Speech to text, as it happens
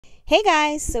Hey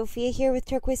guys, Sophia here with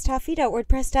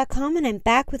turquoisetoffee.wordpress.com, and I'm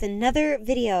back with another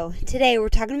video. Today we're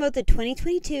talking about the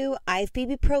 2022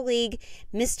 IFBB Pro League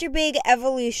Mr. Big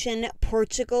Evolution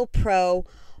Portugal Pro,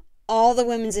 all the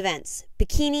women's events: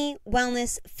 bikini,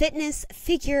 wellness, fitness,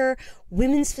 figure,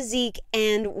 women's physique,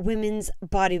 and women's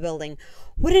bodybuilding.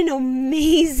 What an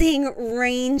amazing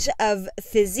range of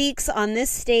physiques on this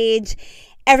stage.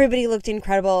 Everybody looked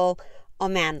incredible. Oh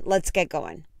man, let's get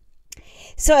going.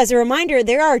 So as a reminder,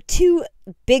 there are two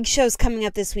big shows coming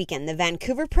up this weekend, the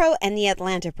Vancouver Pro and the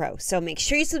Atlanta Pro. So make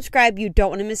sure you subscribe. You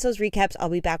don't want to miss those recaps. I'll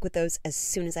be back with those as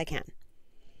soon as I can.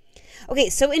 Okay,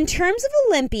 so in terms of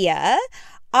Olympia,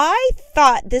 I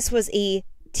thought this was a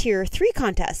Tier 3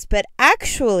 contest, but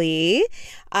actually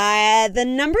the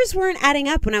numbers weren't adding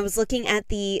up when I was looking at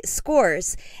the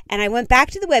scores. And I went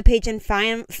back to the webpage and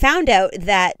found out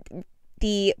that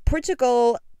the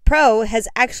Portugal Pro has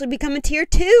actually become a Tier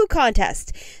 2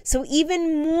 contest, so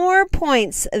even more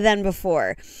points than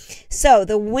before. So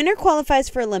the winner qualifies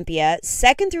for Olympia.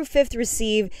 2nd through 5th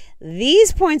receive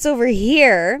these points over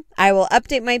here. I will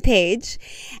update my page.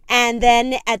 And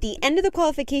then at the end of the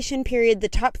qualification period, the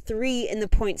top 3 in the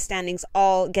point standings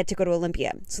all get to go to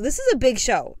Olympia. So this is a big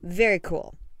show. Very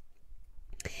cool.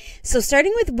 So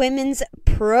starting with women's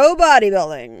pro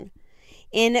bodybuilding.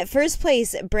 In first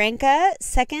place, Branca.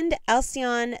 2nd,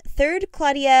 Alcyon. 3rd,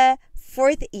 Claudia.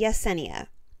 4th, Yesenia.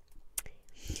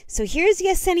 So here's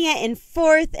Yesenia in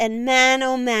 4th, and man,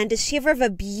 oh man, does she ever have a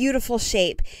beautiful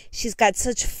shape. She's got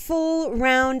such full,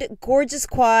 round, gorgeous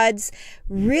quads,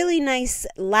 really nice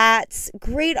lats,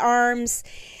 great arms.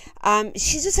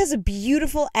 She just has a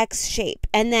beautiful X shape.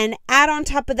 And then add on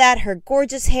top of that her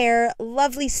gorgeous hair,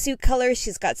 lovely suit color.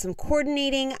 She's got some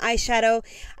coordinating eyeshadow.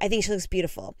 I think she looks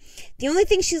beautiful. The only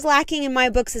thing she's lacking in my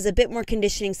books is a bit more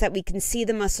conditioning so that we can see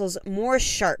the muscles more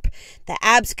sharp. The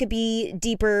abs could be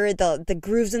deeper. The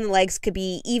grooves in the legs could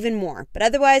be even more. But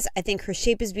otherwise, I think her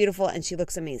shape is beautiful and she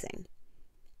looks amazing.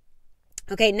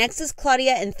 Okay, next is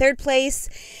Claudia in 3rd place.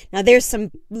 Now there's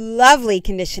some lovely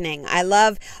conditioning. I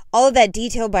love all of that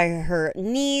detail by her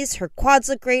knees. Her quads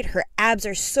look great. Her abs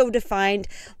are so defined.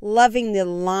 Loving the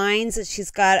lines that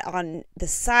she's got on the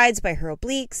sides by her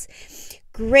obliques.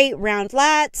 Great round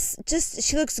lats. Just,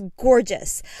 she looks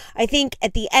gorgeous. I think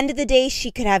at the end of the day,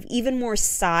 she could have even more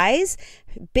size,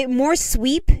 a bit more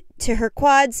sweep to her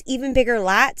quads, even bigger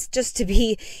lats, just to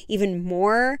be even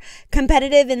more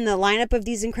competitive in the lineup of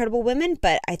these incredible women.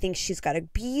 But I think she's got a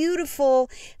beautiful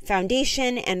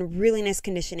foundation and really nice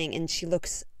conditioning, and she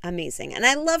looks amazing. And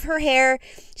I love her hair.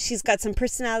 She's got some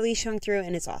personality showing through,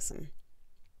 and it's awesome.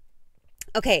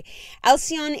 Okay,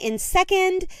 Alcyon in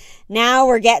 2nd. Now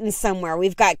we're getting somewhere.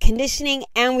 We've got conditioning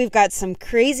and we've got some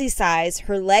crazy size.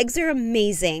 Her legs are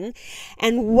amazing.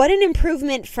 And what an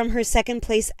improvement from her 2nd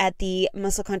place at the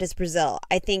Muscle Contest Brazil.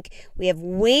 I think we have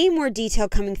way more detail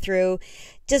coming through.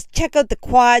 Just check out the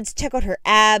quads, check out her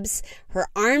abs. Her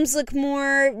arms look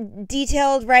more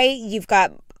detailed, right? You've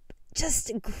got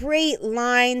just great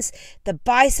lines. The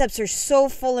biceps are so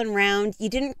full and round. You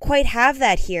didn't quite have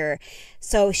that here.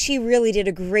 So she really did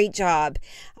a great job.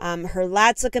 Her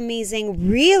lats look amazing.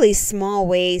 Really small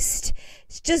waist.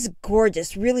 It's just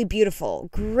gorgeous. Really beautiful.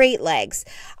 Great legs.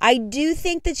 I do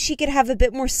think that she could have a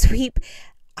bit more sweep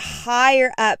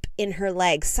higher up in her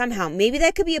legs somehow. Maybe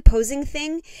that could be a posing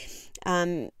thing.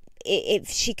 If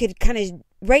she could kind of,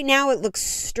 right now it looks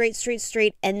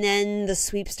straight, and then the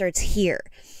sweep starts here.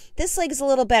 This leg is a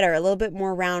little better, a little bit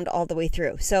more round all the way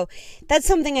through. So that's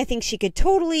something I think she could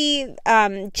totally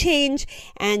change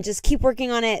and just keep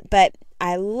working on it. But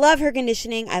I love her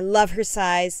conditioning. I love her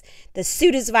size. The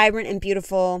suit is vibrant and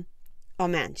beautiful. Oh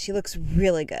man, she looks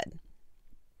really good.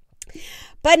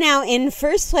 But now in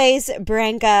 1st place,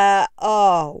 Branca.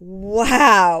 Oh,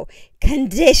 wow.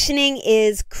 Conditioning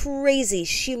is crazy.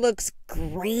 She looks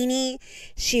grainy.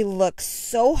 She looks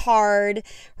so hard.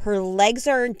 Her legs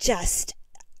are just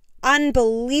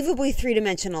unbelievably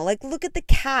three-dimensional. Like, look at the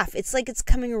calf. It's like it's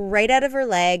coming right out of her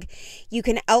leg. You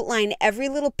can outline every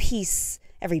little piece,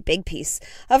 every big piece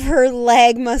of her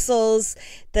leg muscles.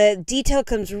 The detail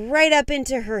comes right up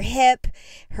into her hip.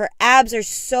 Her abs are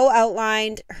so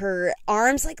outlined. Her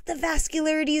arms, like the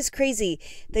vascularity is crazy.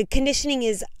 The conditioning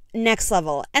is next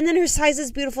level. And then her size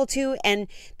is beautiful too, and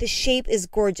the shape is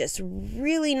gorgeous.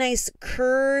 Really nice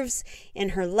curves in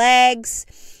her legs.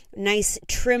 Nice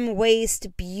trim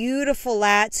waist, beautiful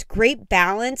lats, great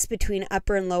balance between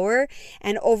upper and lower,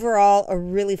 and overall a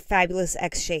really fabulous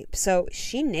X shape. So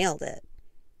she nailed it.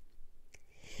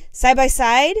 Side by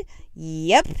side,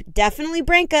 Yep, definitely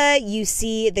Branka. You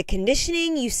see the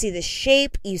conditioning, you see the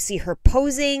shape, you see her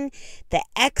posing, the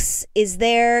X is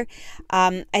there.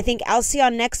 I think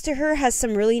Alcyon next to her has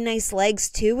some really nice legs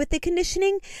too with the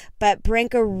conditioning, but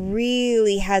Branka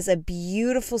really has a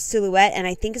beautiful silhouette, and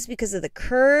I think it's because of the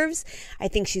curves. I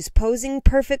think she's posing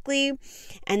perfectly,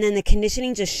 and then the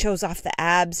conditioning just shows off the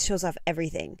abs, shows off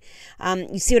everything.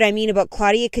 You see what I mean about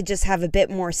Claudia could just have a bit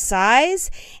more size,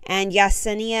 and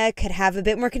Yesenia could have a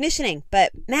bit more conditioning.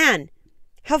 But man,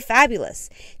 how fabulous.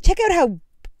 Check out how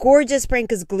gorgeous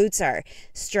Branka's glutes are.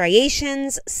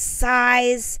 Striations,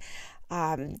 size,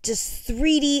 just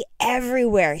 3D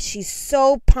everywhere. She's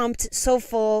so pumped, so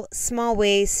full, small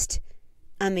waist.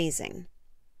 Amazing.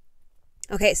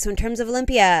 Okay, so in terms of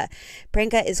Olympia,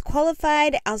 Branka is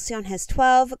qualified. Alcyon has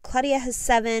 12. Claudia has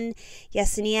 7.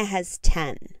 Yesenia has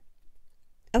 10.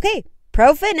 Okay.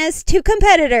 Pro Fitness, 2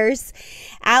 competitors,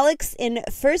 Alex in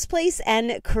first place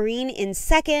and Corinne in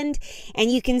second. And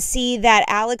you can see that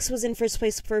Alex was in first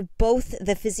place for both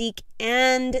the physique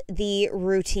and the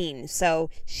routine. So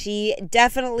she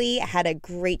definitely had a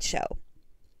great show.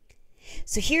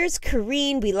 So here's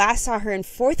Corinne. We last saw her in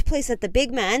 4th place at the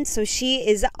big man, so she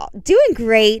is doing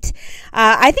great.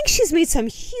 I think she's made some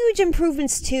huge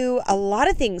improvements to a lot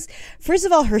of things. First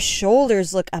of all, her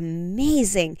shoulders look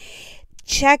amazing.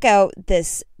 Check out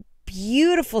this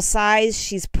beautiful size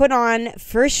she's put on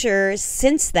for sure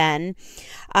since then.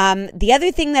 The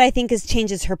other thing that I think has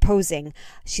changed is her posing.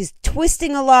 She's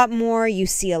twisting a lot more. You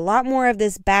see a lot more of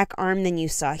this back arm than you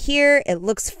saw here. It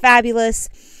looks fabulous.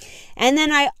 And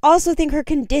then I also think her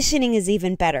conditioning is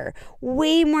even better.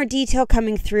 Way more detail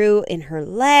coming through in her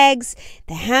legs,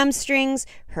 the hamstrings,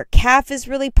 her calf is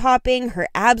really popping, her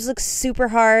abs look super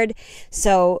hard.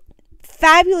 So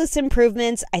fabulous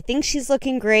improvements. I think she's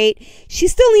looking great. She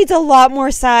still needs a lot more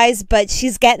size, but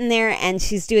she's getting there and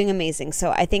she's doing amazing.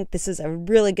 So I think this is a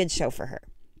really good show for her.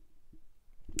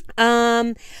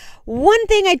 One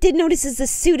thing I did notice is the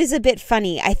suit is a bit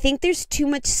funny. I think there's too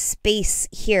much space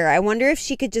here. I wonder if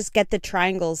she could just get the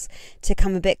triangles to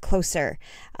come a bit closer.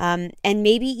 And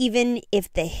maybe even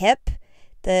if the hip,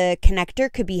 the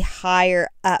connector could be higher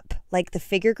up, like the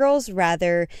figure girls,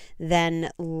 rather than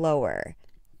lower.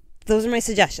 Those are my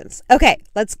suggestions. Okay,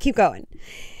 let's keep going.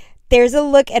 There's a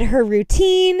look at her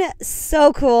routine.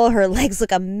 So cool. Her legs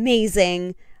look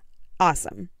amazing.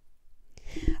 Awesome.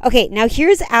 Okay, now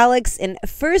here's Alex in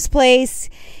first place.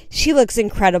 She looks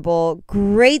incredible.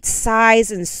 Great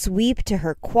size and sweep to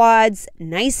her quads.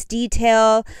 Nice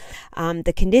detail.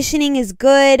 The conditioning is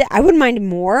good. I wouldn't mind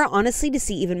more, honestly, to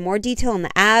see even more detail in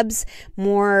the abs,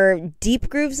 more deep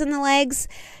grooves in the legs,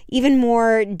 even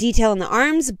more detail in the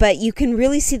arms, but you can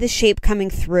really see the shape coming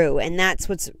through, and that's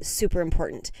what's super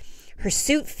important. Her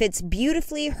suit fits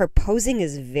beautifully. Her posing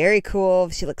is very cool.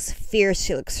 She looks fierce.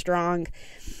 She looks strong.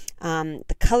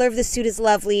 The color of the suit is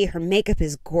lovely. Her makeup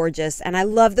is gorgeous. And I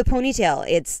love the ponytail.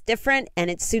 It's different and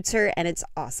it suits her and it's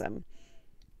awesome.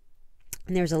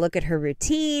 And there's a look at her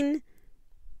routine.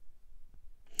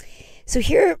 So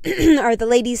here are the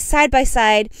ladies side by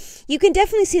side. You can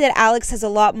definitely see that Alex has a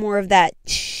lot more of that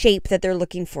shape that they're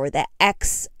looking for, the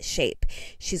X shape.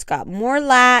 She's got more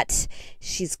lat.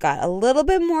 She's got a little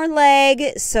bit more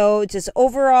leg. So just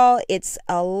overall, it's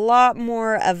a lot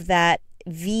more of that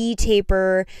V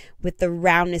taper with the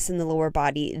roundness in the lower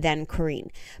body than Corinne.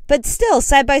 But still,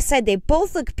 side by side, they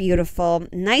both look beautiful.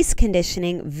 Nice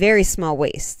conditioning, very small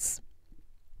waists.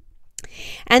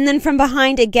 And then from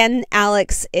behind, again,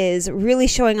 Alex is really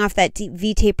showing off that deep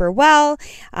V taper well.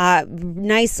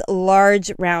 Nice,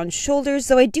 large, round shoulders,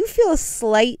 though I do feel a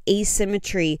slight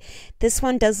asymmetry. This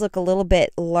one does look a little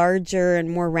bit larger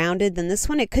and more rounded than this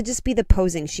one. It could just be the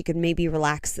posing. She could maybe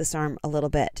relax this arm a little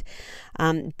bit.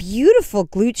 Beautiful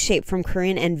glute shape from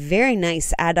Corinne and very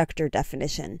nice adductor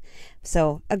definition.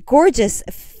 So a gorgeous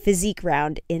physique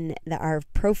round in our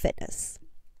Pro Fitness.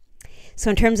 So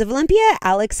in terms of Olympia,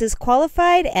 Alex is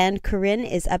qualified and Corinne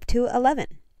is up to 11.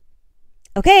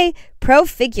 Okay, Pro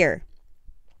Figure.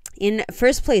 In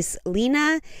first place,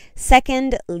 Lena.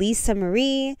 Second, Lisa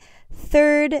Marie.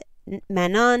 Third,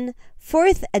 Manon.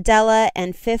 Fourth, Adela.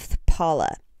 And fifth,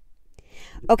 Paula.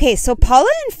 Okay, so Paula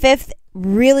in fifth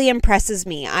really impresses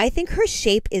me. I think her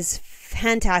shape is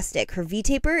fantastic. Her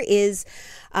V-taper is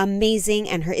amazing,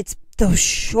 and it's those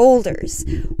shoulders.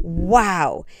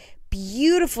 Wow.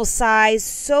 Beautiful size,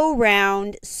 so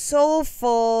round, so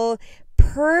full,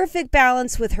 perfect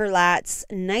balance with her lats,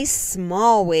 nice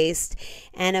small waist,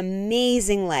 and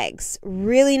amazing legs.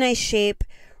 Really nice shape,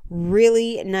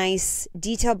 really nice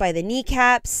detail by the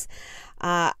kneecaps.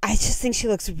 I just think she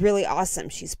looks really awesome.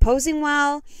 She's posing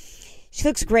well. She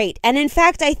looks great. And in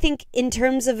fact, I think in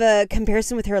terms of a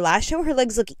comparison with her last show, her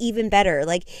legs look even better.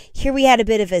 Like here we had a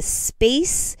bit of a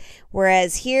space,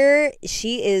 whereas here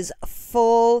she is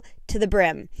full to the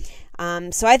brim.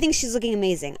 So I think she's looking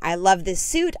amazing. I love this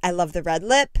suit. I love the red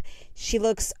lip. She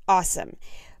looks awesome.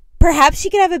 Perhaps she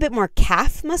could have a bit more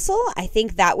calf muscle. I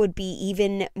think that would be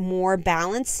even more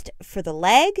balanced for the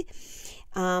leg.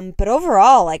 But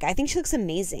overall, like, I think she looks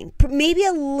amazing. Maybe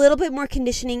a little bit more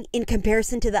conditioning in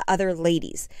comparison to the other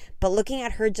ladies. But looking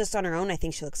at her just on her own, I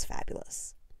think she looks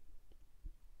fabulous.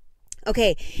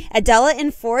 Okay, Adela in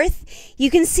fourth.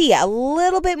 You can see a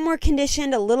little bit more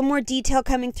conditioned, a little more detail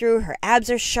coming through. Her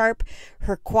abs are sharp.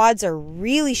 Her quads are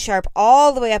really sharp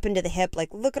all the way up into the hip. Like,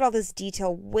 look at all this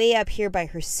detail way up here by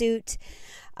her suit.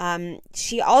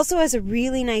 She also has a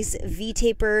really nice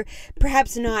V-taper,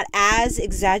 perhaps not as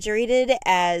exaggerated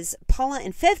as Paula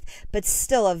in fifth, but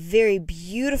still a very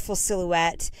beautiful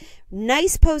silhouette.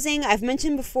 Nice posing. I've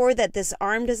mentioned before that this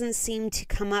arm doesn't seem to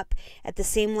come up at the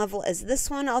same level as this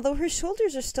one, although her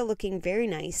shoulders are still looking very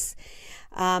nice.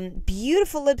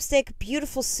 Beautiful lipstick,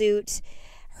 beautiful suit.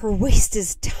 Her waist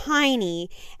is tiny,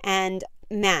 and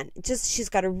man, she's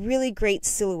got a really great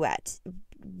silhouette.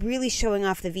 Really showing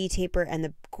off the V-taper and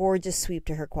the gorgeous sweep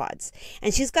to her quads.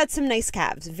 And she's got some nice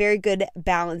calves. Very good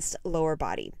balanced lower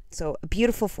body. So a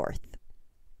beautiful fourth.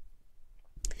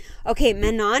 Okay,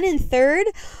 Manon in third.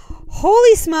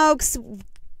 Holy smokes.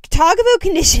 Talk about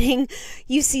conditioning.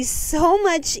 You see so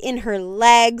much in her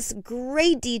legs.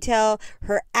 Great detail.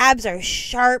 Her abs are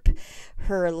sharp.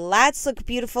 Her lats look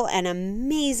beautiful and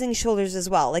amazing shoulders as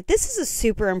well. Like, this is a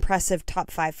super impressive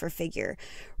top 5 for figure.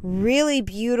 Really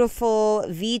beautiful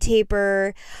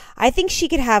V-taper. I think she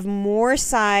could have more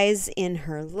size in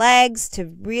her legs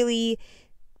to really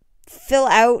fill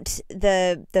out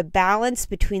the balance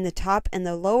between the top and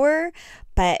the lower.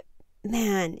 But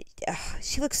man,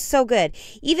 she looks so good.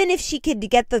 Even if she could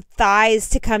get the thighs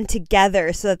to come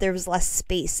together so that there was less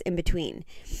space in between.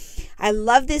 I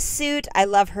love this suit. I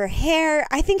love her hair.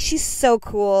 I think she's so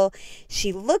cool.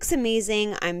 She looks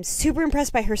amazing. I'm super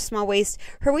impressed by her small waist.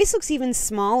 Her waist looks even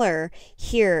smaller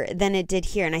here than it did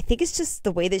here. And I think it's just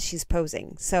the way that she's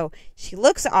posing. So she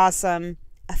looks awesome.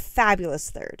 A fabulous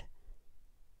third.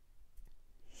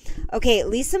 Okay,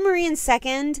 Lisa Marie in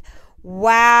second.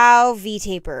 Wow,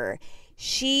 V-taper.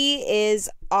 She is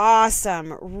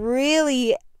awesome.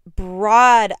 Really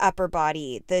broad upper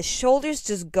body. The shoulders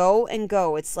just go and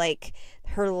go. It's like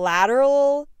her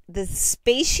lateral, the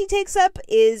space she takes up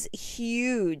is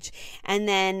huge. And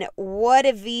then what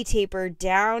a V-taper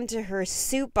down to her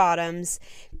suit bottoms.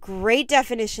 Great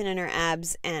definition in her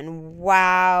abs, and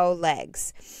wow,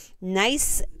 legs.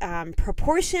 Nice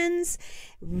proportions,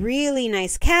 really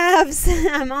nice calves.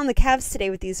 I'm on the calves today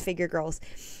with these figure girls.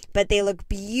 But they look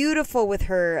beautiful with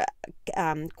her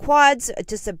quads,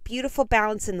 just a beautiful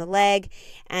balance in the leg,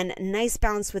 and nice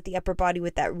balance with the upper body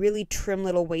with that really trim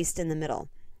little waist in the middle.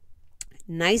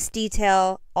 Nice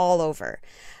detail all over.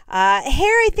 Hair,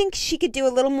 I think she could do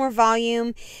a little more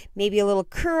volume, maybe a little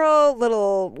curl,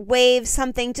 little wave,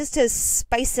 something, just to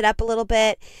spice it up a little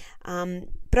bit.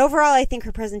 But overall, I think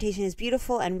her presentation is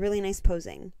beautiful and really nice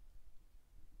posing.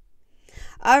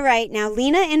 All right, now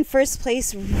Lena in first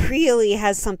place really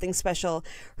has something special.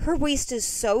 Her waist is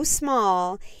so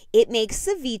small, it makes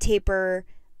the V-taper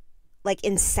like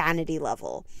insanity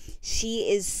level. She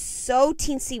is so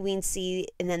teensy-weensy,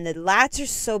 and then the lats are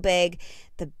so big.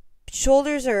 The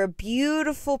shoulders are a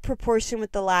beautiful proportion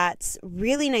with the lats.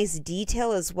 Really nice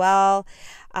detail as well.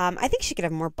 I think she could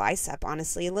have more bicep,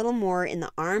 honestly. A little more in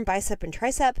the arm, bicep, and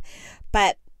tricep.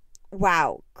 But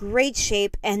wow, great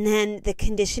shape. And then the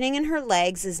conditioning in her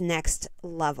legs is next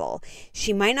level.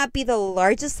 She might not be the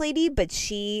largest lady, but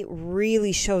she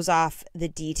really shows off the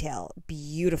detail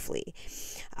beautifully.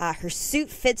 Her suit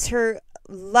fits her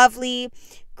lovely.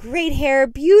 Great hair,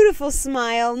 beautiful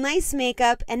smile, nice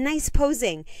makeup, and nice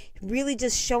posing. Really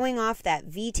just showing off that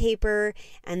V-taper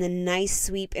and the nice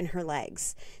sweep in her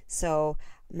legs. So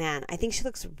man, I think she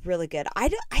looks really good. I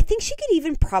think she could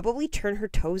even probably turn her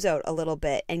toes out a little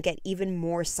bit and get even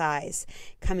more size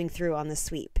coming through on the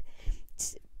sweep.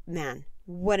 Man,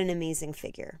 what an amazing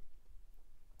figure.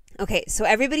 Okay, so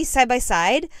everybody side by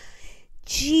side.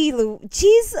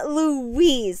 Geez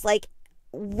Louise, like,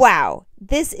 wow,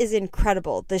 this is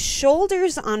incredible. The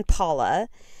shoulders on Paula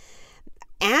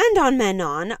and on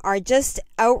Manon are just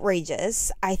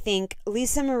outrageous. I think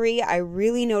Lisa Marie, I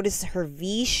really noticed her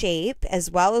V shape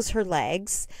as well as her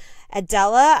legs.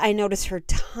 Adela, I noticed her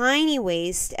tiny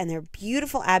waist and their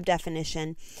beautiful ab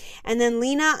definition. And then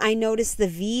Lena, I noticed the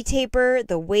V taper,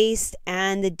 the waist,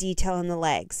 and the detail in the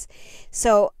legs.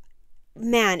 So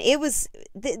man, it was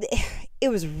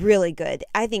really good.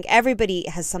 I think everybody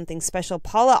has something special.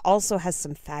 Paula also has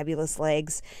some fabulous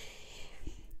legs.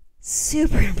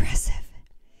 Super impressive.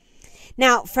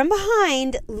 Now, from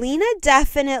behind, Lena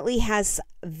definitely has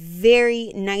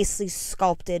very nicely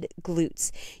sculpted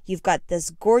glutes. You've got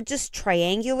this gorgeous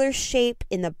triangular shape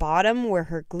in the bottom where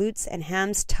her glutes and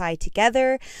hams tie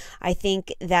together. I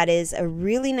think that is a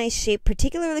really nice shape,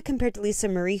 particularly compared to Lisa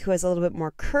Marie, who has a little bit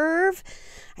more curve.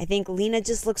 I think Lena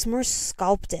just looks more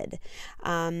sculpted.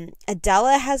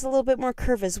 Adela has a little bit more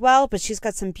curve as well, but she's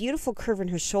got some beautiful curve in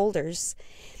her shoulders.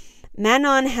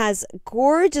 Manon has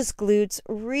gorgeous glutes,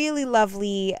 really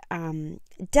lovely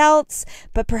delts,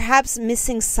 but perhaps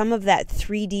missing some of that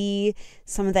 3D,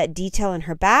 some of that detail in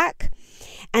her back.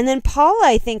 And then Paula,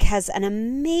 I think, has an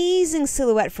amazing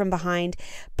silhouette from behind,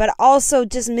 but also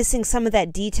just missing some of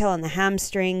that detail in the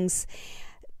hamstrings.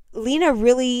 Lena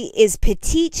really is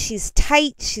petite. She's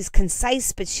tight, she's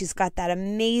concise, but she's got that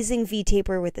amazing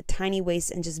V-taper with a tiny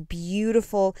waist and just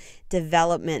beautiful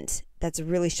development that's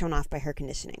really shown off by her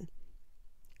conditioning.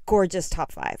 Gorgeous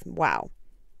top 5. Wow.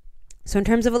 So in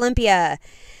terms of Olympia,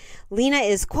 Lena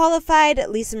is qualified.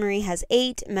 Lisa Marie has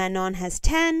 8. Manon has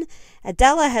 10.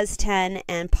 Adela has 10.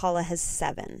 And Paula has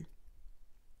 7.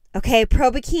 Okay,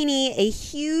 Pro Bikini, a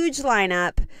huge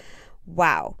lineup.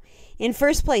 Wow. In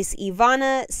first place,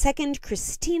 Ivana. Second,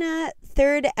 Christina.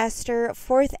 Third, Esther.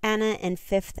 Fourth, Anna. And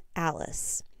fifth,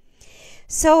 Alice.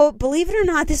 So believe it or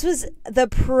not, this was the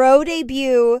pro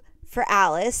debut for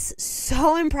Alice.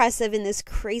 So impressive in this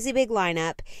crazy big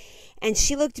lineup. And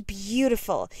she looked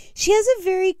beautiful. She has a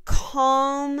very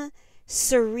calm,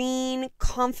 serene,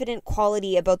 confident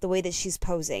quality about the way that she's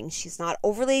posing. She's not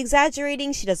overly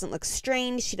exaggerating. She doesn't look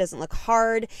strained. She doesn't look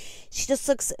hard. She just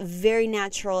looks very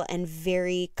natural and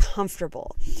very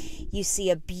comfortable. You see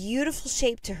a beautiful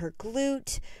shape to her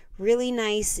glute, really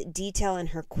nice detail in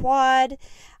her quad.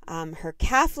 Her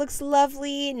calf looks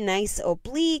lovely, nice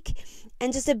oblique,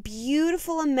 and just a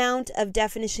beautiful amount of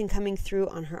definition coming through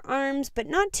on her arms, but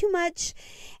not too much,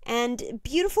 and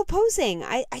beautiful posing.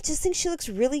 I just think she looks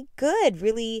really good,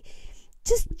 really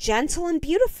just gentle and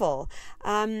beautiful.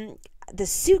 The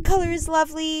suit color is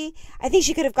lovely. I think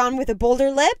she could have gone with a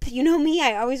bolder lip. You know me,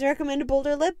 I always recommend a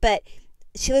bolder lip, but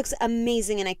she looks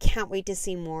amazing, and I can't wait to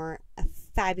see more. A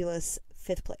fabulous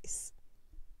 5th place.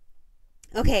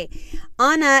 Okay,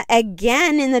 Anna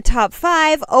again in the top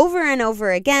 5, over and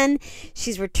over again.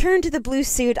 She's returned to the blue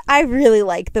suit. I really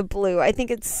like the blue. I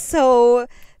think it's so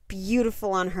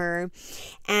beautiful on her.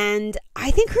 And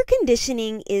I think her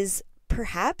conditioning is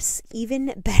perhaps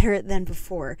even better than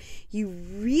before. You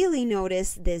really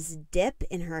notice this dip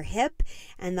in her hip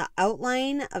and the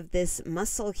outline of this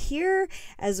muscle here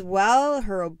as well.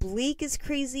 Her oblique is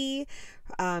crazy.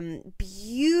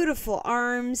 Beautiful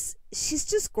arms. She's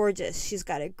just gorgeous. She's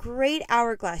got a great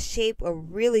hourglass shape, a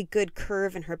really good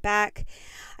curve in her back.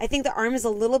 I think the arm is a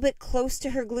little bit close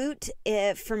to her glute.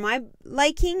 For my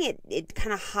liking, it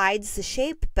kind of hides the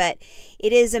shape, but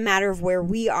it is a matter of where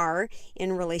we are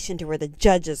in relation to where the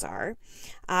judges are.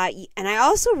 And I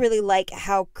also really like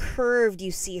how curved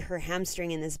you see her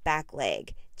hamstring in this back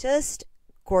leg. Just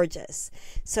gorgeous.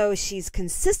 So she's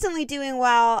consistently doing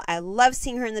well. I love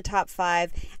seeing her in the top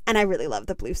 5, and I really love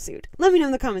the blue suit. Let me know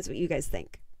in the comments what you guys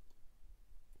think.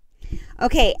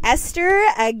 Okay, Esther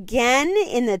again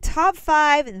in the top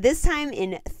 5, this time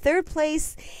in 3rd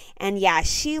place. And yeah,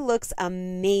 she looks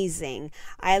amazing.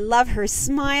 I love her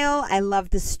smile. I love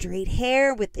the straight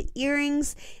hair with the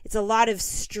earrings. It's a lot of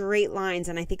straight lines,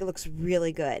 and I think it looks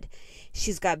really good.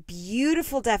 She's got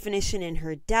beautiful definition in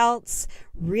her delts,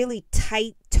 really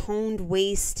tight, toned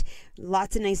waist,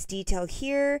 lots of nice detail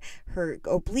here. Her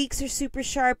obliques are super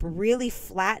sharp, really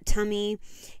flat tummy,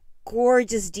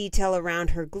 gorgeous detail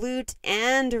around her glute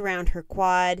and around her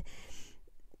quad,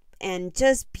 and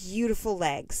just beautiful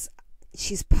legs.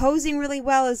 She's posing really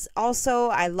well as also.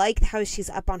 I like how she's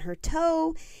up on her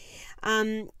toe.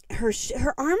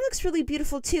 Her arm looks really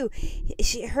beautiful too.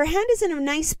 Her hand is in a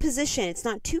nice position. It's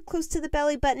not too close to the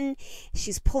belly button.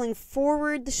 She's pulling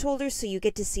forward the shoulders so you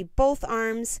get to see both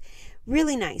arms.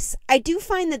 Really nice. I do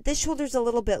find that this shoulder's a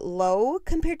little bit low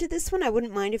compared to this one. I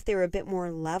wouldn't mind if they were a bit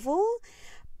more level,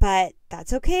 but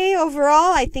that's okay.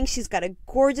 Overall, I think she's got a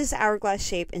gorgeous hourglass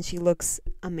shape and she looks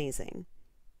amazing.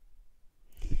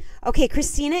 Okay,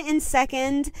 Christina in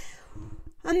 2nd.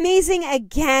 Amazing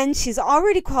again. She's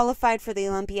already qualified for the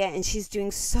Olympia and she's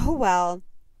doing so well.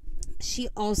 She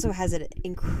also has an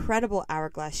incredible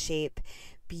hourglass shape,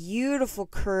 beautiful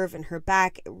curve in her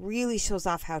back. It really shows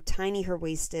off how tiny her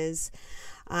waist is.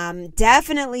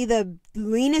 Definitely the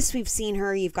leanest we've seen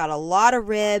her. You've got a lot of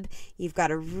rib. You've got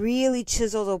a really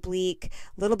chiseled oblique.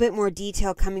 A little bit more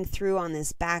detail coming through on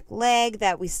this back leg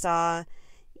that we saw,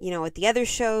 you know, at the other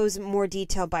shows. More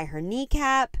detail by her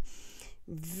kneecap.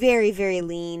 Very, very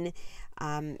lean.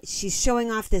 She's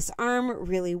showing off this arm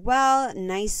really well.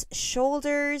 Nice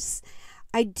shoulders.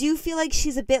 I do feel like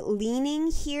she's a bit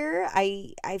leaning here.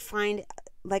 I find,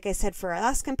 like I said, for our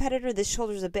last competitor, the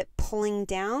shoulder's a bit pulling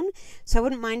down. So I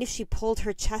wouldn't mind if she pulled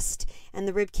her chest and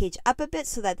the rib cage up a bit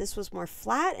so that this was more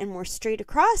flat and more straight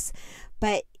across.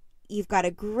 But you've got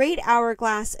a great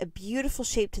hourglass, a beautiful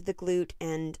shape to the glute,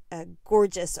 and a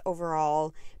gorgeous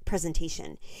overall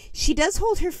presentation. She does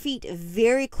hold her feet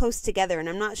very close together, and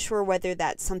I'm not sure whether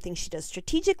that's something she does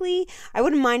strategically. I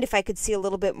wouldn't mind if I could see a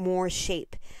little bit more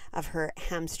shape of her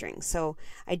hamstring. So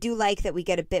I do like that we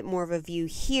get a bit more of a view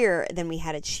here than we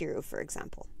had at Shiru, for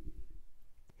example.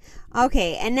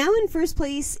 Okay, and now in first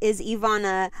place is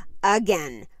Ivana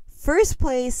again. First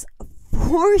place,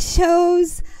 4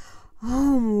 shows.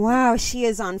 Oh, wow, she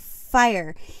is on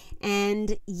fire.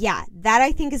 And yeah, that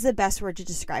I think is the best word to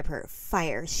describe her.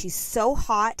 Fire. She's so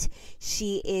hot.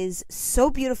 She is so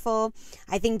beautiful.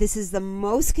 I think this is the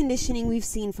most conditioning we've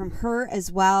seen from her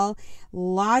as well.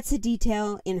 Lots of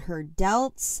detail in her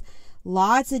delts.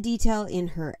 Lots of detail in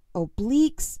her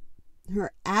obliques.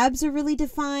 Her abs are really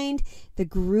defined. The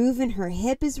groove in her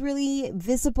hip is really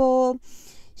visible.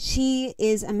 She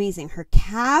is amazing. Her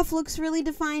calf looks really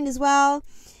defined as well.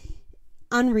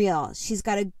 Unreal. She's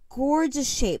got a gorgeous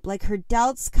shape. Like, her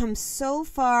delts come so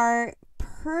far,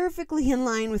 perfectly in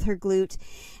line with her glute,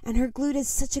 and her glute has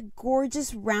such a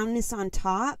gorgeous roundness on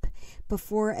top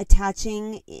before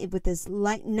attaching it with this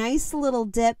nice little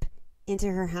dip into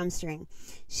her hamstring.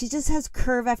 She just has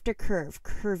curve after curve.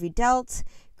 Curvy delt,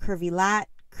 curvy lat,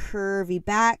 curvy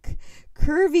back,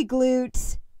 curvy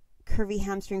glute, curvy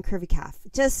hamstring, curvy calf.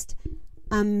 Just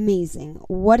amazing.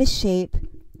 What a shape.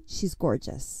 She's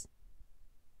gorgeous.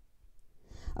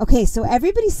 Okay, so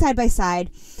everybody's side by side.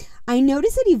 I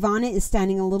noticed that Ivana is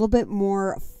standing a little bit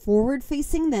more forward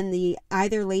facing than the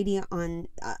ladies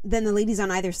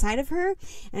on either side of her,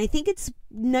 and I think it's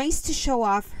nice to show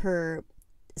off her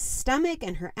stomach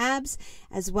and her abs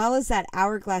as well as that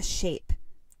hourglass shape.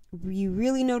 You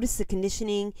really notice the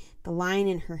conditioning, the line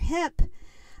in her hip.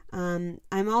 I'm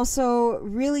also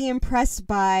really impressed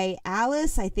by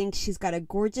Alice. I think she's got a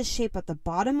gorgeous shape at the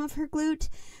bottom of her glute,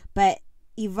 but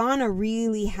Ivana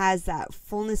really has that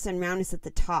fullness and roundness at the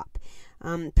top,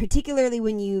 particularly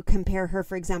when you compare her,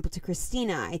 for example, to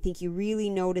Christina. I think you really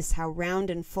notice how round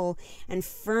and full and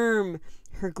firm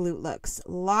her glute looks.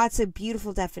 Lots of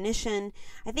beautiful definition.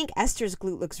 I think Esther's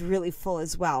glute looks really full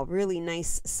as well. Really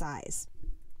nice size.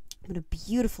 What a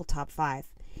beautiful top 5.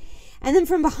 And then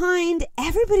from behind,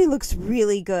 everybody looks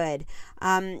really good.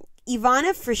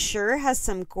 Ivana for sure has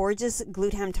some gorgeous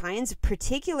glute ham tie-ins,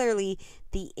 particularly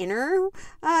the inner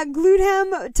glute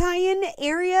ham tie-in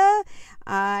area.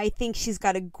 I think she's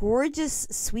got a gorgeous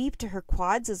sweep to her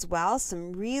quads as well.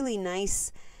 Some really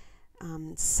nice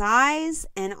size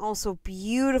and also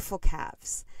beautiful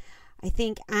calves. I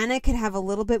think Anna could have a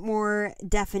little bit more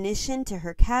definition to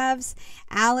her calves.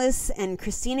 Alice and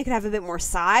Christina could have a bit more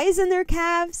size in their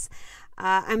calves.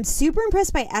 I'm super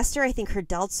impressed by Esther. I think her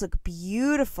delts look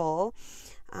beautiful.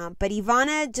 But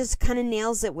Ivana just kind of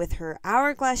nails it with her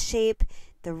hourglass shape,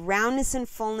 the roundness and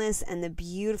fullness, and the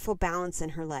beautiful balance in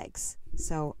her legs.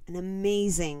 So an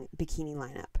amazing bikini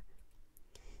lineup.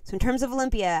 So in terms of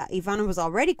Olympia, Ivana was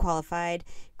already qualified.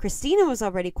 Christina was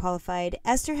already qualified.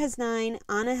 Esther has 9.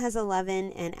 Anna has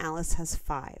 11. And Alice has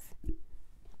 5.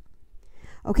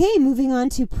 Okay, moving on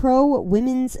to Pro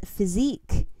Women's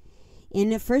Physique.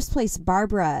 In first place,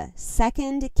 Barbara.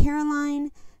 Second,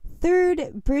 Caroline.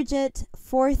 Third, Bridget.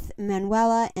 Fourth,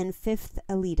 Manuela. And fifth,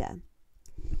 Alita.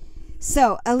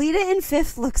 So, Alita in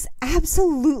 5th looks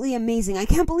absolutely amazing. I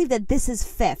can't believe that this is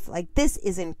 5th. Like, this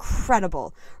is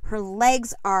incredible. Her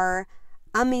legs are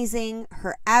amazing.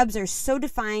 Her abs are so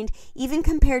defined. Even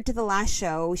compared to the last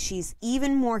show, she's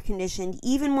even more conditioned,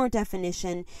 even more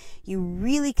definition. You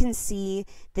really can see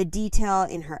the detail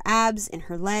in her abs, in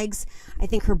her legs. I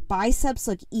think her biceps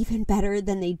look even better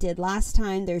than they did last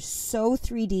time. They're so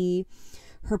 3D.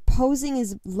 Her posing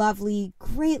is lovely.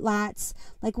 Great lats.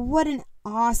 Like, what an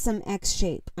awesome X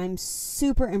shape. I'm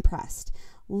super impressed.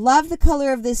 Love the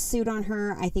color of this suit on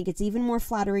her. I think it's even more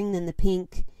flattering than the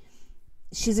pink.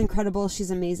 She's incredible. She's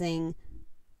amazing.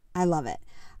 I love it.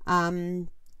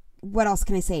 What else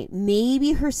can I say?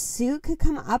 Maybe her suit could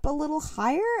come up a little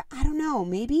higher. I don't know.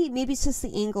 Maybe it's just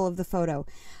the angle of the photo.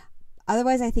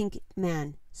 Otherwise, I think,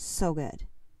 man, So good.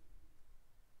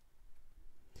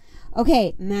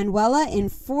 Okay, Manuela in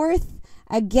fourth.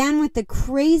 Again, with the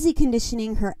crazy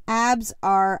conditioning, her abs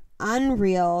are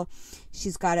unreal.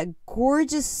 She's got a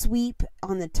gorgeous sweep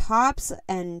on the tops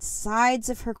and sides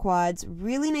of her quads.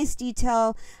 Really nice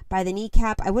detail by the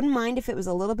kneecap. I wouldn't mind if it was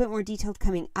a little bit more detailed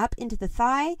coming up into the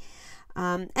thigh.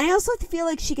 And I also feel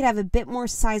like she could have a bit more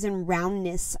size and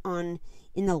roundness in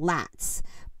the lats.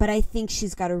 But I think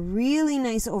she's got a really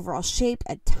nice overall shape,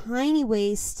 a tiny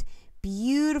waist,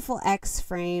 beautiful X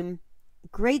frame,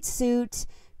 great suit,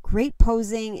 great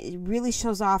posing. It really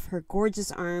shows off her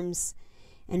gorgeous arms.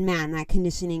 And man, that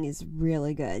conditioning is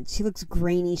really good. She looks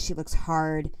grainy. She looks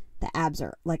hard. The abs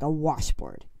are like a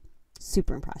washboard.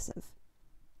 Super impressive.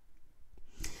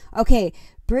 Okay,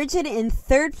 Bridget in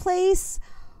third place.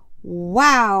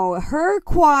 Wow, her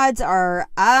quads are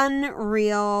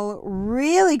unreal.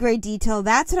 Really great detail.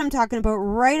 That's what I'm talking about.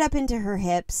 Right up into her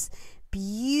hips.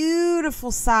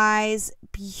 Beautiful size.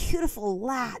 Beautiful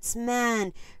lats,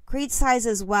 man. Great size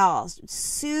as well.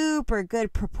 Super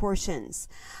good proportions.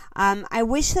 I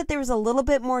wish that there was a little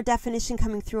bit more definition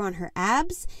coming through on her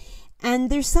abs.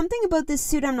 And there's something about this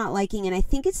suit I'm not liking, and I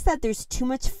think it's that there's too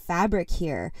much fabric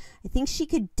here. I think she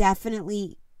could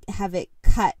definitely have it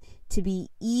cut to be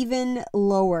even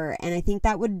lower, and I think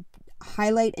that would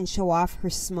highlight and show off her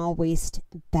small waist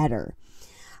better.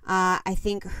 I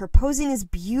think her posing is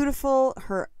beautiful.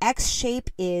 Her X shape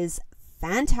is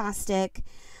fantastic.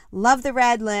 Love the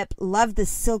red lip. Love the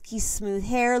silky smooth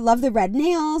hair. Love the red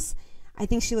nails. I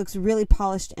think she looks really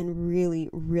polished and really,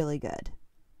 really good.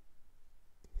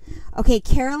 Okay,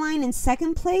 Caroline in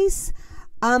second place.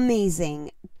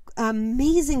 Amazing.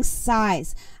 Amazing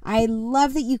size. I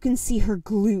love that you can see her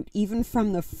glute even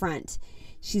from the front.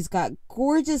 She's got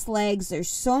gorgeous legs. They're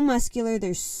so muscular.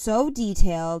 They're so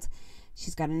detailed.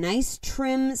 She's got a nice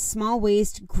trim, small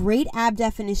waist, great ab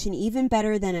definition, even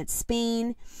better than at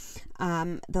Spain.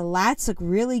 The lats look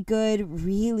really good,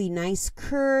 really nice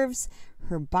curves.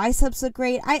 Her biceps look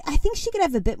great. I think she could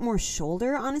have a bit more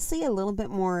shoulder, honestly, a little bit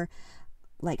more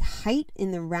like height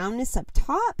in the roundness up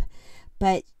top.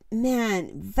 But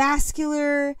man,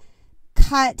 vascular,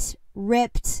 cut,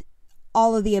 ripped,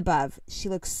 all of the above. She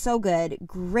looks so good.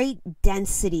 Great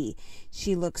density.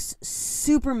 She looks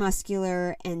super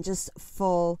muscular and just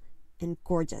full and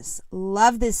gorgeous.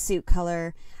 Love this suit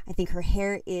color. I think her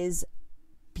hair is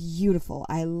beautiful.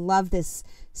 I love this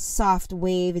soft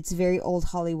wave. It's very old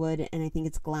Hollywood, and I think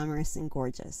it's glamorous and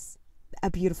gorgeous. A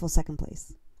beautiful second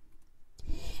place.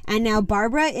 And now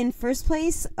Barbara in first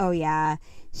place. Oh yeah,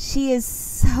 she is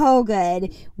so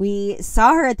good. We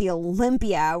saw her at the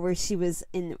Olympia where she was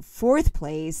in fourth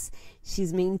place.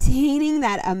 She's maintaining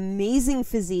that amazing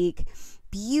physique,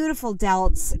 beautiful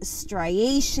delts,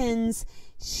 striations.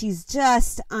 She's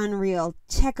just unreal.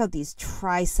 Check out these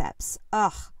triceps.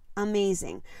 Ugh,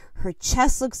 amazing. Her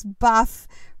chest looks buff.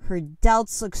 Her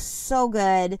delts look so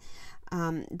good.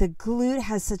 The glute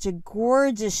has such a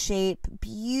gorgeous shape,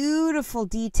 beautiful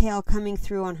detail coming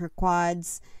through on her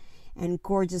quads, and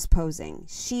gorgeous posing.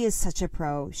 She is such a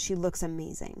pro. She looks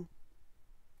amazing.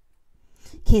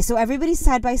 Okay, so everybody's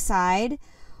side by side.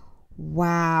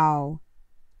 Wow.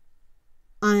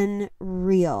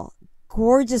 Unreal.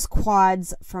 Gorgeous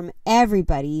quads from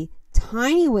everybody.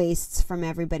 Tiny waists from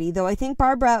everybody, though I think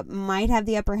Barbara might have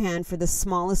the upper hand for the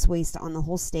smallest waist on the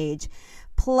whole stage.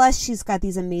 Plus, she's got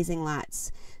these amazing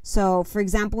lats. So, for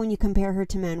example, when you compare her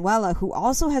to Manuela, who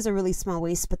also has a really small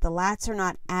waist, but the lats are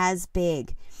not as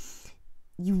big,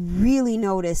 you really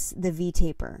notice the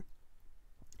V-taper.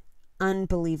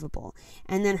 Unbelievable.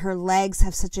 And then her legs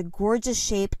have such a gorgeous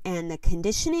shape, and the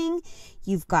conditioning,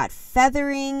 you've got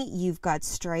feathering, you've got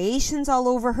striations all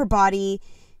over her body.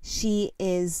 She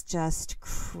is just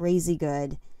crazy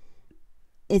good.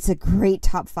 It's a great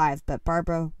top 5, but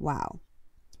Barbara, wow.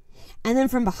 And then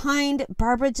from behind,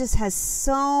 Barbara just has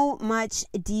so much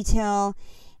detail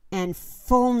and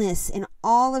fullness in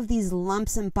all of these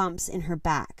lumps and bumps in her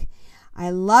back. I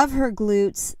love her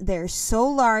glutes. They're so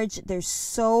large, they're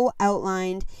so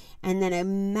outlined, and then a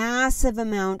massive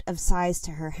amount of size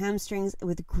to her hamstrings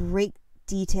with great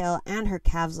detail, and her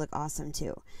calves look awesome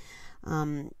too.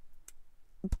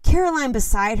 Caroline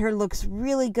beside her looks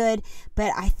really good,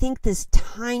 but I think this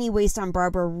tiny waist on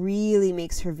Barbara really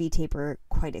makes her V-taper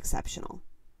quite exceptional.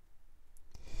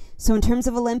 So in terms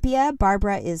of Olympia,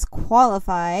 Barbara is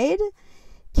qualified.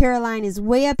 Caroline is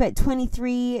way up at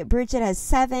 23. Bridget has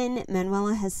 7.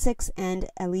 Manuela has 6. And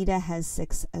Alida has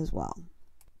 6 as well.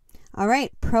 All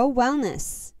right, Pro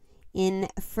Wellness. In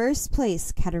first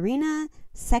place, Katarina.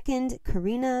 Second,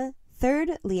 Karina.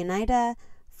 Third, Leonida.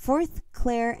 Fourth,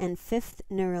 Claire, and fifth,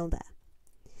 Nerilda.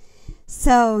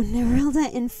 So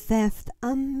Nerilda in 5th,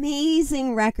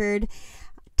 amazing record.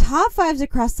 Top 5s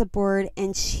across the board,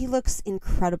 and she looks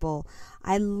incredible.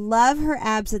 I love her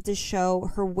abs at this show.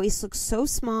 Her waist looks so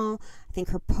small. I think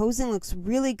her posing looks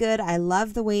really good. I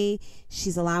love the way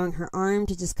she's allowing her arm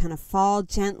to just kind of fall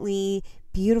gently.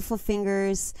 Beautiful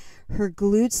fingers. Her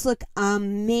glutes look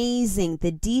amazing.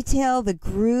 The detail, the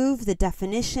groove, the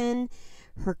definition.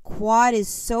 Her quad is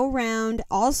so round.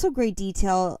 Also great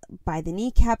detail by the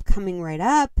kneecap coming right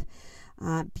up.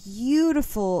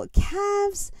 Beautiful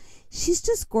calves. She's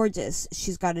just gorgeous.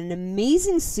 She's got an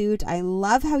amazing suit. I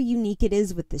love how unique it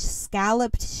is with the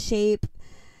scalloped shape.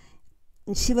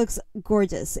 And she looks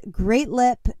gorgeous. Great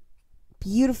lip,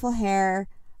 beautiful hair.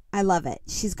 I love it.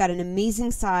 She's got an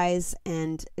amazing size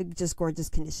and just gorgeous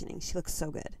conditioning. She looks so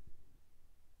good.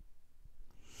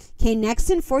 Okay, next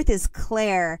in 4th is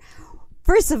Claire.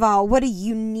 First of all, what a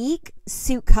unique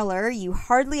suit color. You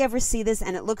hardly ever see this,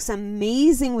 and it looks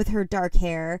amazing with her dark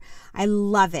hair. I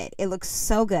love it. It looks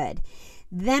so good.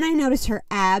 Then I noticed her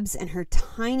abs and her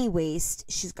tiny waist.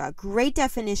 She's got great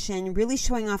definition, really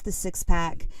showing off the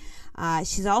six-pack.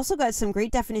 She's also got some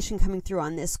great definition coming through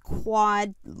on this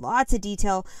quad, lots of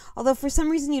detail, although for some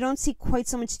reason you don't see quite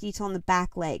so much detail on the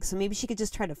back leg, so maybe she could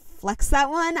just try to flex that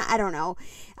one. I don't know.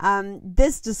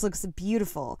 This just looks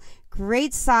beautiful.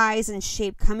 Great size and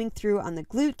shape coming through on the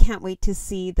glute. Can't wait to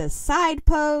see the side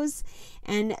pose,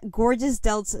 and gorgeous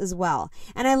delts as well.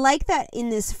 And I like that in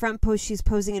this front pose she's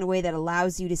posing in a way that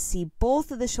allows you to see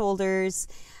both of the shoulders.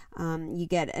 You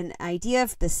get an idea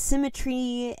of the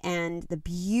symmetry and the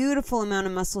beautiful amount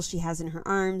of muscle she has in her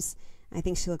arms. I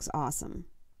think she looks awesome.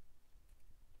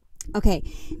 Okay,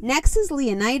 next is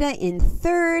Leonida in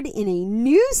 3rd in a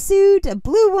new suit, a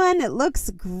blue one. It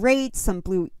looks great. Some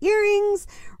blue earrings,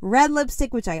 red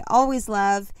lipstick, which I always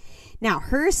love. Now,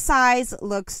 her size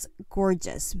looks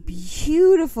gorgeous.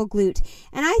 Beautiful glute.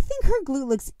 And I think her glute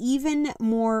looks even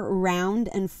more round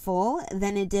and full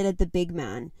than it did at the big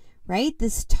man. Right?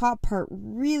 This top part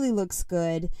really looks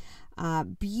good.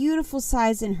 Beautiful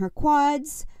size in her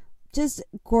quads. Just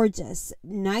gorgeous.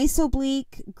 Nice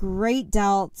oblique. Great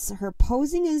delts. Her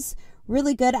posing is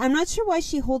really good. I'm not sure why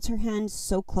she holds her hand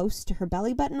so close to her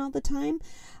belly button all the time.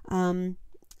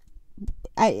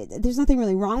 There's nothing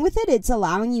really wrong with it. It's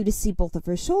allowing you to see both of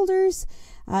her shoulders.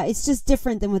 It's just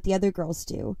different than what the other girls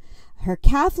do. Her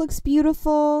calf looks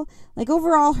beautiful. Like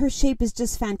overall, her shape is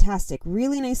just fantastic.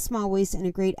 Really nice small waist and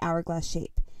a great hourglass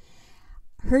shape.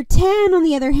 Her tan, on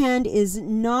the other hand, is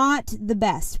not the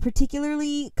best,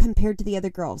 particularly compared to the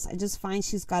other girls. I just find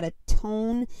she's got a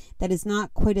tone that is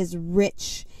not quite as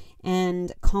rich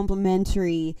and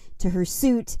complementary to her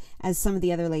suit as some of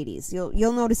the other ladies.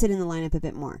 You'll notice it in the lineup a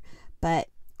bit more. But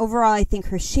overall, I think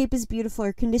her shape is beautiful.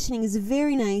 Her conditioning is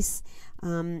very nice.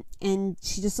 And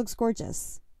she just looks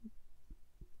gorgeous.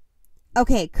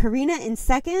 Okay, Karina in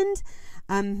 2nd.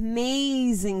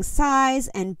 Amazing size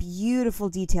and beautiful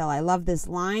detail. I love this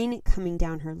line coming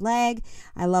down her leg.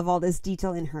 I love all this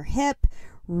detail in her hip.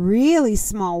 Really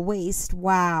small waist.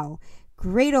 Wow.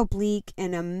 Great oblique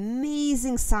and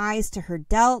amazing size to her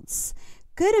delts.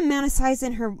 Good amount of size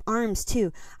in her arms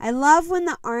too. I love when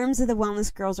the arms of the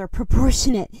wellness girls are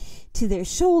proportionate to their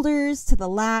shoulders, to the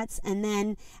lats, and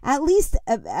then at least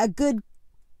a good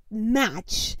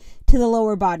match to the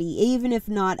lower body, even if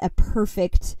not a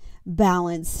perfect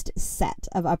balanced set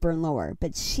of upper and lower.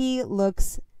 But she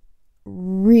looks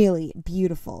really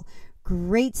beautiful.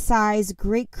 Great size,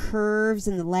 great curves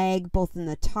in the leg, both in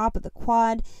the top of the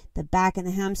quad, the back and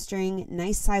the hamstring.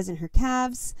 Nice size in her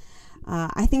calves.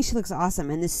 I think she looks awesome,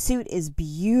 and the suit is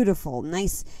beautiful.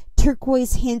 Nice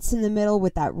turquoise hints in the middle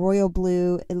with that royal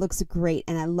blue. It looks great,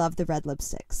 and I love the red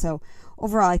lipstick. So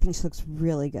overall, I think she looks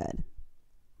really good.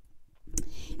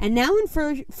 And now in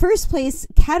first place,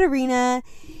 Katarina.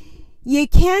 You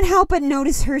can't help but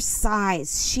notice her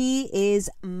size. She is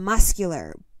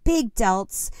muscular, big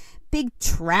delts, big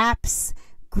traps,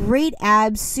 great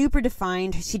abs, super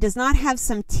defined. She does not have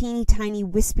some teeny tiny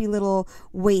wispy little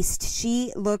waist.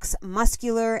 She looks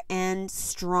muscular and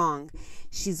strong.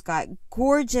 She's got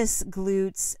gorgeous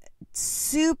glutes,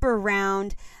 super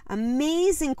round,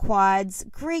 amazing quads,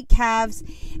 great calves,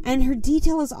 and her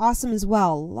detail is awesome as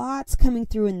well. Lots coming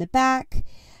through in the back.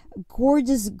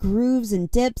 Gorgeous grooves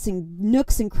and dips and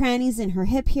nooks and crannies in her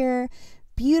hip here.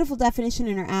 Beautiful definition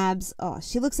in her abs. Oh,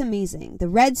 she looks amazing. The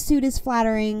red suit is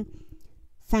flattering.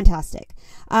 Fantastic.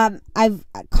 I've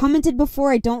commented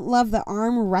before, I don't love the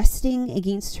arm resting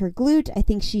against her glute. I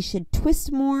think she should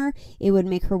twist more. It would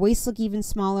make her waist look even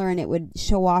smaller, and it would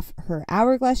show off her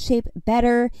hourglass shape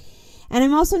better. And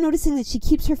I'm also noticing that she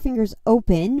keeps her fingers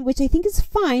open, which I think is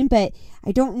fine, but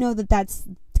I don't know that that's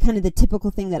kind of the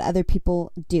typical thing that other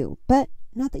people do. But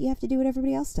not that you have to do what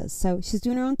everybody else does. So she's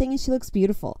doing her own thing and she looks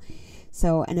beautiful.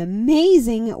 So an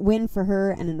amazing win for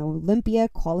her and an Olympia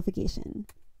qualification.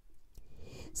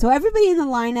 So everybody in the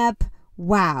lineup,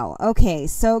 wow. Okay,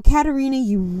 so Katarina,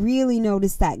 you really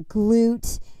noticed that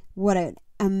glute. What an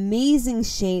amazing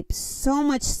shape. So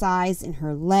much size in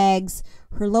her legs.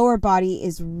 Her lower body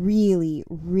is really,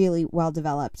 really well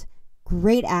developed.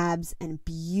 Great abs and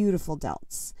beautiful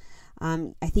delts.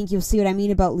 I think you'll see what I mean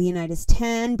about Leonidas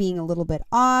 10 being a little bit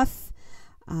off.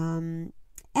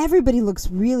 Everybody looks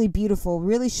really beautiful,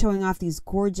 really showing off these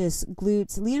gorgeous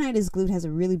glutes. Leonidas' glute has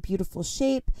a really beautiful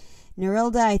shape.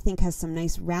 Nerilda, I think, has some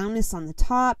nice roundness on the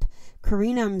top.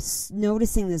 Karina, I'm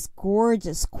noticing this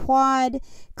gorgeous quad.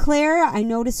 Claire, I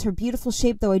notice her beautiful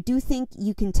shape, though I do think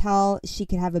you can tell she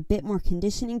could have a bit more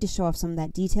conditioning to show off some of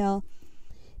that detail.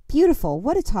 Beautiful.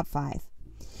 What a top 5.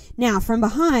 Now, from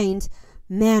behind,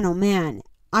 man, oh man,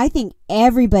 I think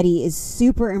everybody is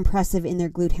super impressive in their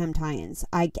glute hem tie-ins.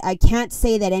 I can't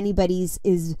say that anybody's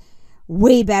is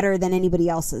way better than anybody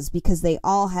else's because they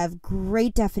all have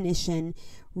great definition,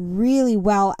 really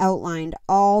well outlined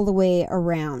all the way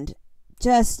around.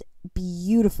 Just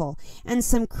beautiful. And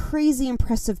some crazy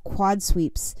impressive quad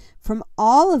sweeps from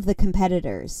all of the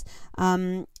competitors.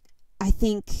 I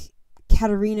think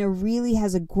Katarina really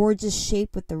has a gorgeous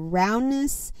shape with the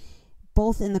roundness,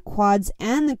 both in the quads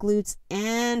and the glutes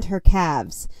and her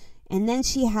calves. And then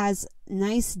she has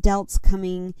nice delts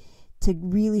coming to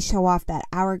really show off that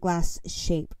hourglass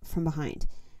shape from behind.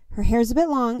 Her hair's a bit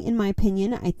long, in my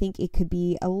opinion. I think it could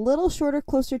be a little shorter,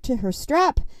 closer to her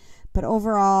strap. But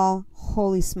overall,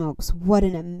 holy smokes, what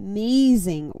an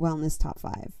amazing wellness top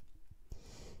 5.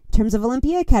 In terms of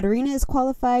Olympia, Katarina is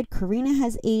qualified, Karina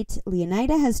has 8,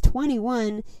 Leonida has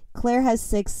 21, Claire has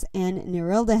 6, and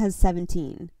Nerilda has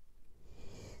 17.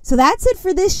 So that's it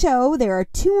for this show. There are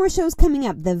 2 more shows coming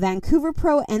up, the Vancouver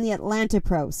Pro and the Atlanta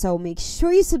Pro. So make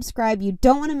sure you subscribe. You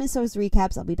don't want to miss those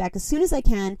recaps. I'll be back as soon as I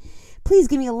can. Please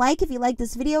give me a like if you like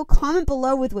this video. Comment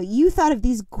below with what you thought of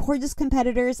these gorgeous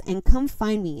competitors and come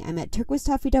find me. I'm at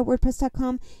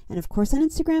turquoisetoffee.wordpress.com and of course on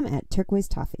Instagram at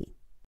turquoisetoffee.